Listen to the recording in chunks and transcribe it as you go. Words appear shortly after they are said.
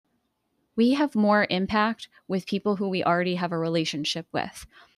We have more impact with people who we already have a relationship with.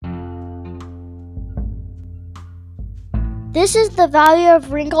 This is the Value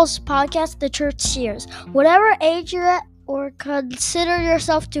of Wrinkles podcast the church series. Whatever age you're at or consider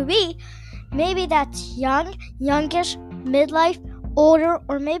yourself to be, maybe that's young, youngish, midlife, older,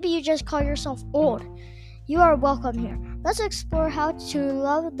 or maybe you just call yourself old. You are welcome here. Let's explore how to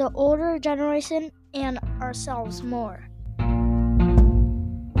love the older generation and ourselves more.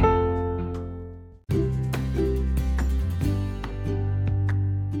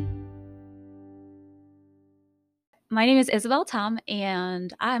 My name is Isabel Tom,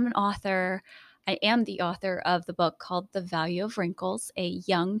 and I'm an author. I am the author of the book called The Value of Wrinkles, a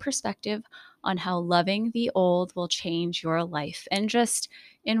young perspective on how loving the old will change your life. And just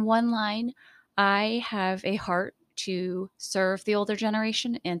in one line, I have a heart to serve the older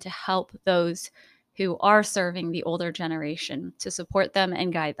generation and to help those who are serving the older generation, to support them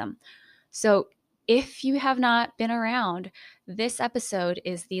and guide them. So if you have not been around, this episode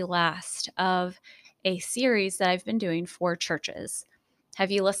is the last of a series that I've been doing for churches.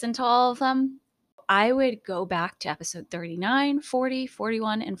 Have you listened to all of them? I would go back to episode 39, 40,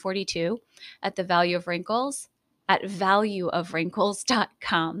 41, and 42 at The Value of Wrinkles at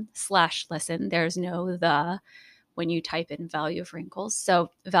valueofwrinkles.com/listen. There's no the when you type in Value of Wrinkles. So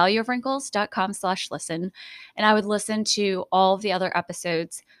valueofwrinkles.com/listen. And I would listen to all of the other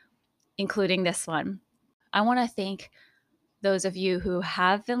episodes, including this one. I want to thank those of you who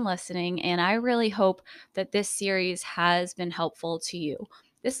have been listening, and I really hope that this series has been helpful to you.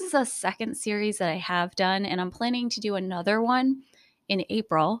 This is a second series that I have done, and I'm planning to do another one in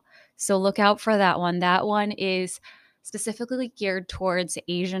April, so look out for that one. That one is specifically geared towards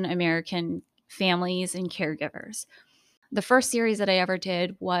Asian American families and caregivers. The first series that I ever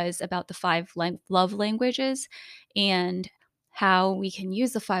did was about the 5 love languages and how we can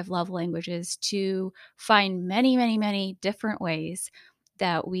use the 5 love languages to find many, many, many different ways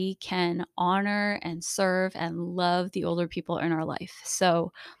that we can honor and serve and love the older people in our life.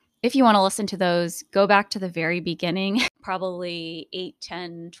 So if you want to listen to those, go back to the very beginning, probably 8,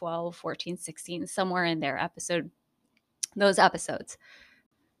 10, 12, 14, 16, somewhere in there, those episodes.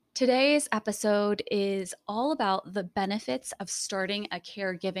 Today's episode is all about the benefits of starting a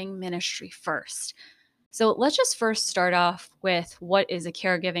caregiving ministry first. So let's just first start off with what is a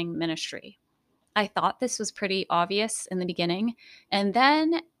caregiving ministry. I thought this was pretty obvious in the beginning. And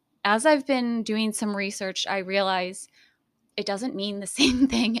then as I've been doing some research, I realized it doesn't mean the same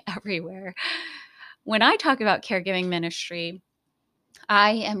thing everywhere. When I talk about caregiving ministry,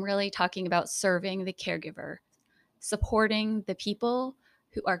 I am really talking about serving the caregiver, supporting the people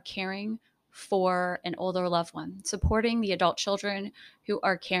who are caring for an older loved one, supporting the adult children who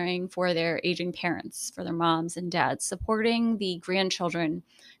are caring for their aging parents, for their moms and dads, supporting the grandchildren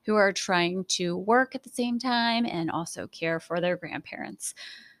who are trying to work at the same time and also care for their grandparents.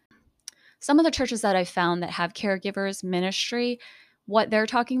 Some of the churches that I've found that have caregivers ministry, what they're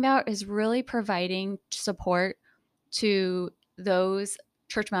talking about is really providing support to those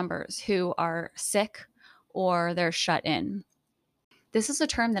church members who are sick or they're shut in. This is a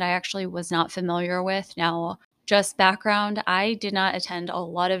term that I actually was not familiar with. Now, just background, I did not attend a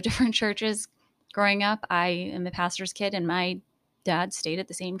lot of different churches growing up. I am a pastor's kid, and my dad stayed at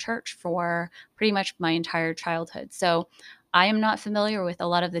the same church for pretty much my entire childhood. So I am not familiar with a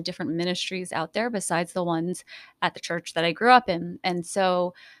lot of the different ministries out there besides the ones at the church that I grew up in. And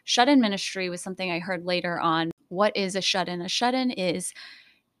so shut-in ministry was something I heard later on. What is a shut-in? A shut-in is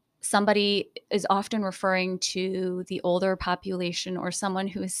somebody is often referring to the older population or someone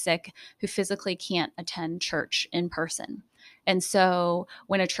who is sick who physically can't attend church in person. And so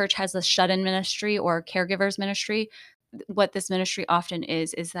when a church has a shut-in ministry or caregivers ministry, what this ministry often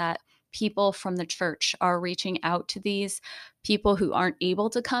is that people from the church are reaching out to these people who aren't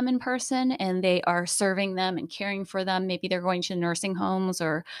able to come in person, and they are serving them and caring for them. Maybe they're going to nursing homes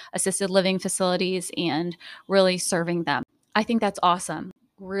or assisted living facilities and really serving them. I think that's awesome.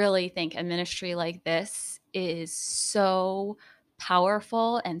 Really think a ministry like this is so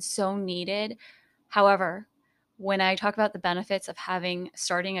powerful and so needed. However, when I talk about the benefits of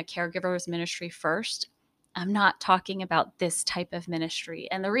starting a caregiver's ministry first, I'm not talking about this type of ministry.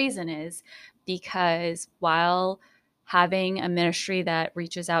 And the reason is because while having a ministry that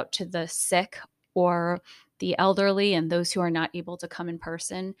reaches out to the sick or the elderly and those who are not able to come in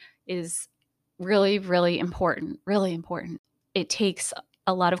person is really, really important, really important. It takes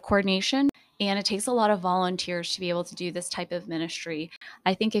a lot of coordination and it takes a lot of volunteers to be able to do this type of ministry.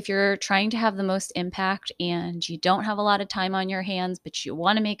 I think if you're trying to have the most impact and you don't have a lot of time on your hands, but you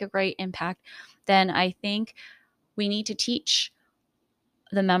want to make a great impact, then I think we need to teach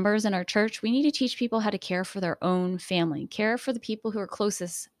the members in our church, we need to teach people how to care for their own family, care for the people who are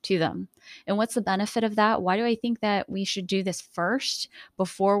closest to them. And what's the benefit of that? Why do I think that we should do this first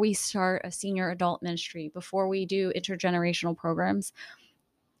before we start a senior adult ministry, before we do intergenerational programs?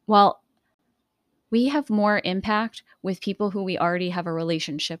 Well, we have more impact with people who we already have a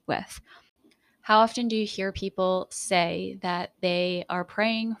relationship with. How often do you hear people say that they are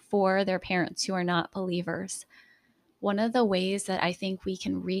praying for their parents who are not believers? One of the ways that I think we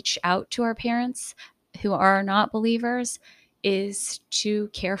can reach out to our parents who are not believers is to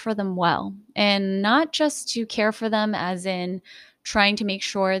care for them well. And not just to care for them as in trying to make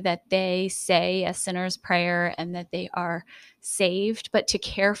sure that they say a sinner's prayer and that they are saved, but to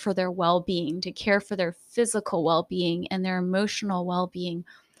care for their well being, to care for their physical well being and their emotional well being.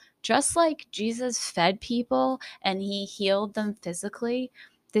 Just like Jesus fed people and he healed them physically,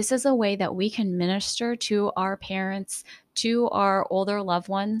 this is a way that we can minister to our parents, to our older loved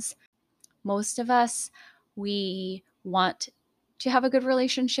ones. Most of us, we want to have a good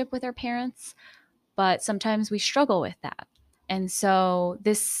relationship with our parents, but sometimes we struggle with that. And so,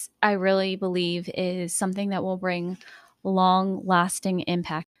 this, I really believe, is something that will bring long lasting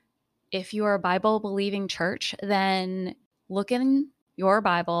impact. If you are a Bible believing church, then look in your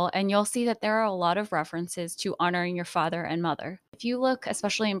Bible and you'll see that there are a lot of references to honoring your father and mother. If you look,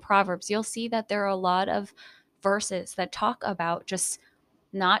 especially in Proverbs, you'll see that there are a lot of verses that talk about just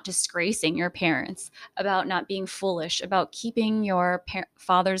not disgracing your parents, about not being foolish, about keeping your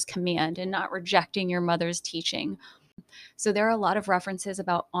father's command and not rejecting your mother's teaching. So there are a lot of references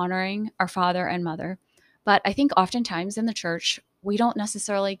about honoring our father and mother. But I think oftentimes in the church, we don't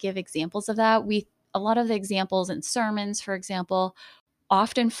necessarily give examples of that. A lot of the examples in sermons, for example,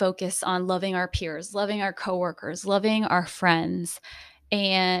 often focus on loving our peers, loving our coworkers, loving our friends.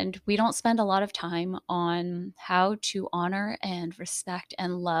 And we don't spend a lot of time on how to honor and respect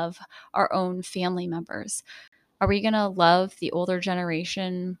and love our own family members. Are we going to love the older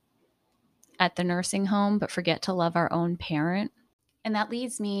generation at the nursing home, but forget to love our own parent? And that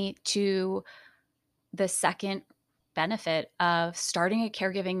leads me to the second benefit of starting a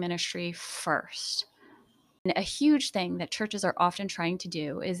caregiving ministry first. And a huge thing that churches are often trying to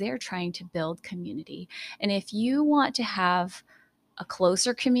do is they're trying to build community. And if you want to have a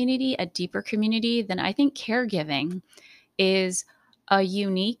closer community, a deeper community, then I think caregiving is a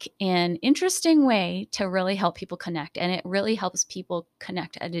unique and interesting way to really help people connect. And it really helps people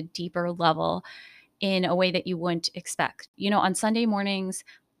connect at a deeper level in a way that you wouldn't expect. On Sunday mornings,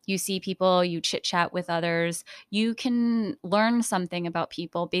 you see people, you chit chat with others, you can learn something about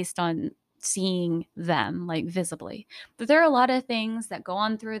people based on seeing them like visibly. But there are a lot of things that go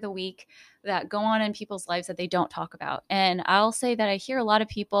on through the week that go on in people's lives that they don't talk about. And I'll say that I hear a lot of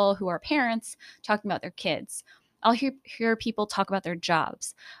people who are parents talking about their kids. I'll hear people talk about their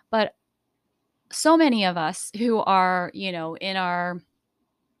jobs. But so many of us who are, in our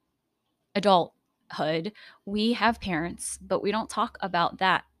adulthood, we have parents, but we don't talk about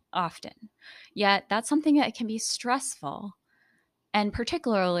that often. Yet that's something that can be stressful. And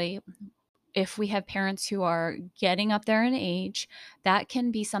particularly if we have parents who are getting up there in age, that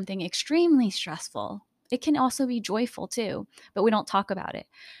can be something extremely stressful. It can also be joyful too, but we don't talk about it.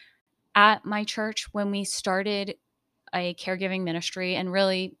 At my church, when we started a caregiving ministry, and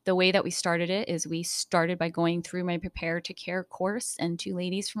really the way that we started it is we started by going through my Prepare to Care course, and two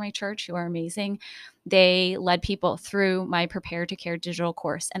ladies from my church who are amazing, they led people through my Prepare to Care digital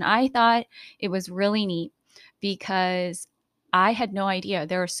course. And I thought it was really neat because I had no idea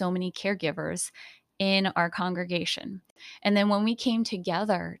there were so many caregivers in our congregation. And then when we came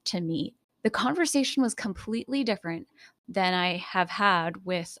together to meet, the conversation was completely different than I have had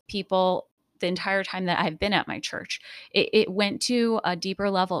with people the entire time that I've been at my church. It went to a deeper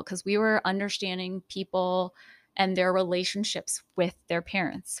level because we were understanding people and their relationships with their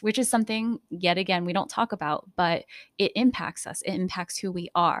parents, which is something, yet again, we don't talk about, but it impacts us. It impacts who we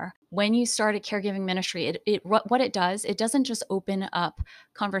are. When you start a caregiving ministry, what it does, it doesn't just open up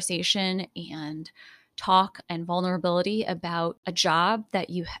conversation and talk and vulnerability about a job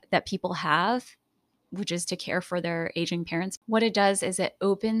that people have, which is to care for their aging parents. What it does is it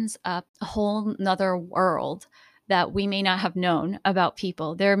opens up a whole nother world that we may not have known about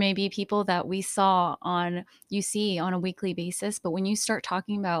people. There may be people that you see on a weekly basis, but when you start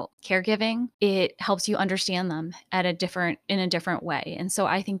talking about caregiving, it helps you understand them in a different way. And so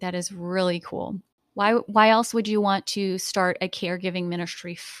I think that is really cool. Why else would you want to start a caregiving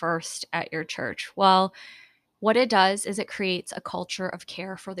ministry first at your church? Well, What it does is it creates a culture of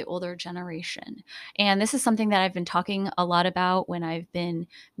care for the older generation. And this is something that I've been talking a lot about when I've been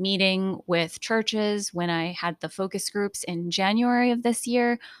meeting with churches, when I had the focus groups in January of this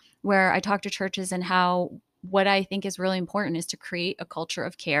year, where I talked to churches and how what I think is really important is to create a culture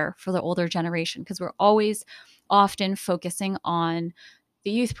of care for the older generation, because we're always often focusing on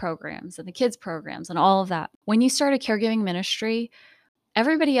the youth programs and the kids programs and all of that. When you start a caregiving ministry,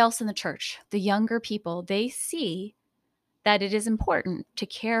 everybody else in the church, the younger people, they see that it is important to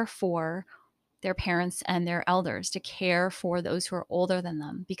care for their parents and their elders, to care for those who are older than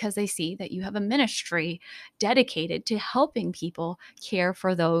them, because they see that you have a ministry dedicated to helping people care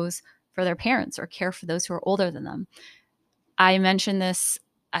for those, for their parents, or care for those who are older than them. I mentioned this,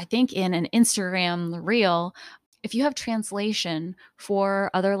 I think, in an Instagram reel. If you have translation for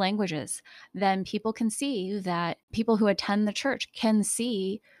other languages, then people can see that people who attend the church can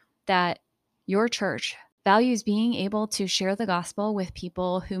see that your church values being able to share the gospel with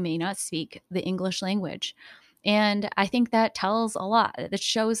people who may not speak the English language. And I think that tells a lot. That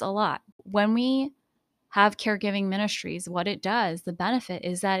shows a lot. When we have caregiving ministries, what it does, the benefit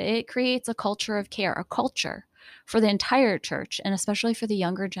is that it creates a culture of care, a culture for the entire church, and especially for the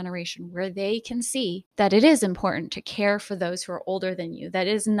younger generation, where they can see that it is important to care for those who are older than you, that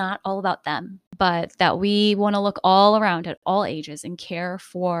it is not all about them, but that we want to look all around at all ages and care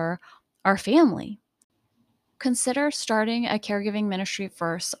for our family. Consider starting a caregiving ministry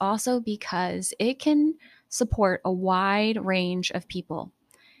first, also because it can support a wide range of people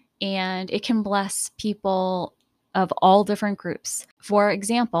and it can bless people of all different groups. For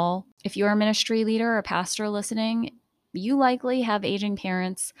example, if you're a ministry leader or pastor listening, you likely have aging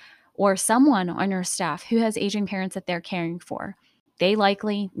parents or someone on your staff who has aging parents that they're caring for. They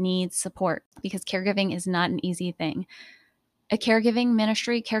likely need support because caregiving is not an easy thing. A caregiving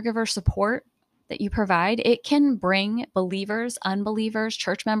ministry, caregiver support that you provide, it can bring believers, unbelievers,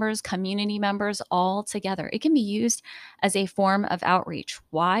 church members, community members all together. It can be used as a form of outreach.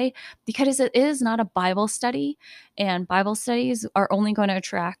 Why? Because it is not a Bible study, and Bible studies are only going to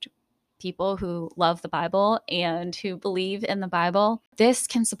attract people who love the Bible and who believe in the Bible. This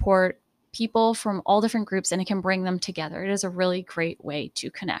can support people from all different groups and it can bring them together. It is a really great way to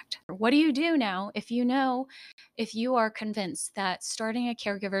connect. What do you do now if you are convinced that starting a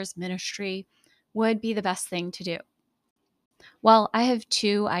caregiver's ministry would be the best thing to do? Well, I have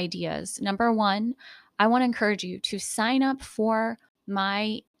two ideas. Number one, I want to encourage you to sign up for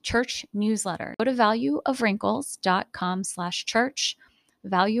my church newsletter. Go to valueofwrinkles.com/church,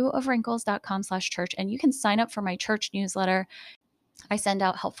 valueofwrinkles.com/church, and you can sign up for my church newsletter. I send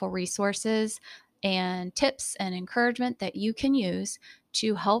out helpful resources and tips and encouragement that you can use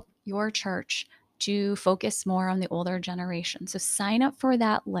to help your church to focus more on the older generation. So sign up for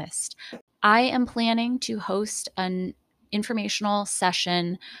that list. I am planning to host an informational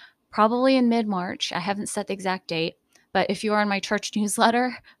session probably in mid-March. I haven't set the exact date, but if you are on my church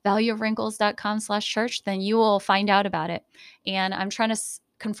newsletter, valueofwrinkles.com/church, then you will find out about it. And I'm trying to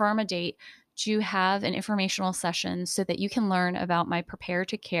confirm a date to have an informational session so that you can learn about my Prepare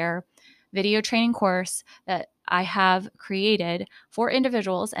to Care video training course that I have created for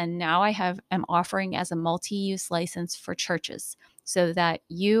individuals, and now am offering as a multi-use license for churches, so that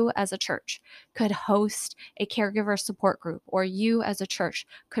you as a church could host a caregiver support group, or you as a church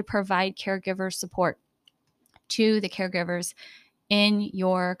could provide caregiver support to the caregivers in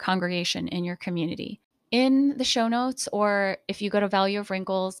your congregation, in your community. In the show notes, or if you go to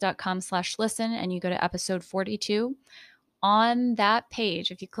valueofwrinkles.com/listen and you go to episode 42, on that page,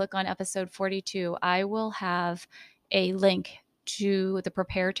 if you click on episode 42, I will have a link to the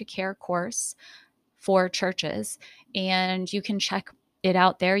Prepare to Care course for churches, and you can check it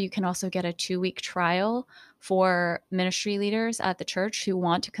out there. You can also get a 2-week trial for ministry leaders at the church who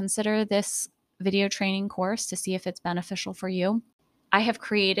want to consider this video training course to see if it's beneficial for you. I have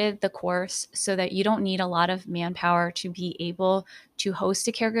created the course so that you don't need a lot of manpower to be able to host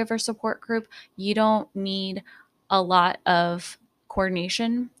a caregiver support group. You don't need a lot of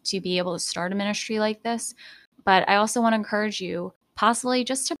coordination to be able to start a ministry like this. But I also want to encourage you possibly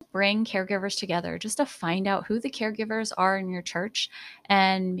just to bring caregivers together, just to find out who the caregivers are in your church,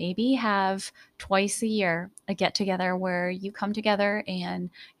 and maybe have twice a year a get together where you come together and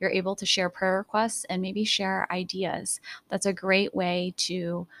you're able to share prayer requests and maybe share ideas. That's a great way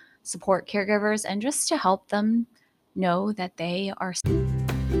to support caregivers and just to help them know that they are.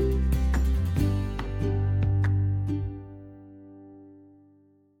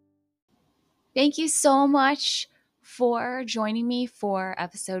 Thank you so much for joining me for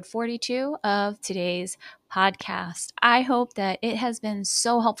episode 42 of today's podcast. I hope that it has been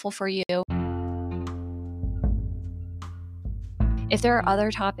so helpful for you. If there are other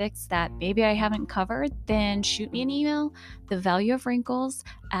topics that maybe I haven't covered, then shoot me an email,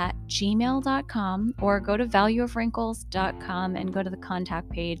 thevalueofwrinkles@gmail.com, or go to valueofwrinkles.com and go to the contact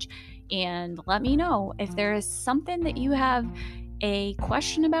page and let me know if there is something that you have a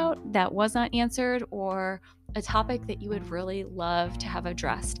question about that was not answered, or a topic that you would really love to have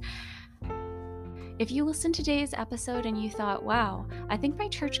addressed. If you listened to today's episode and you thought, wow, I think my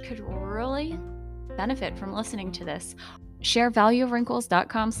church could really benefit from listening to this, share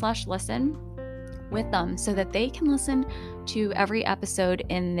valueofwrinkles.com/listen with them so that they can listen to every episode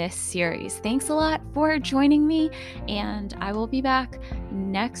in this series. Thanks a lot for joining me, and I will be back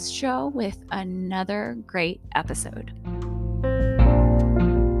next show with another great episode.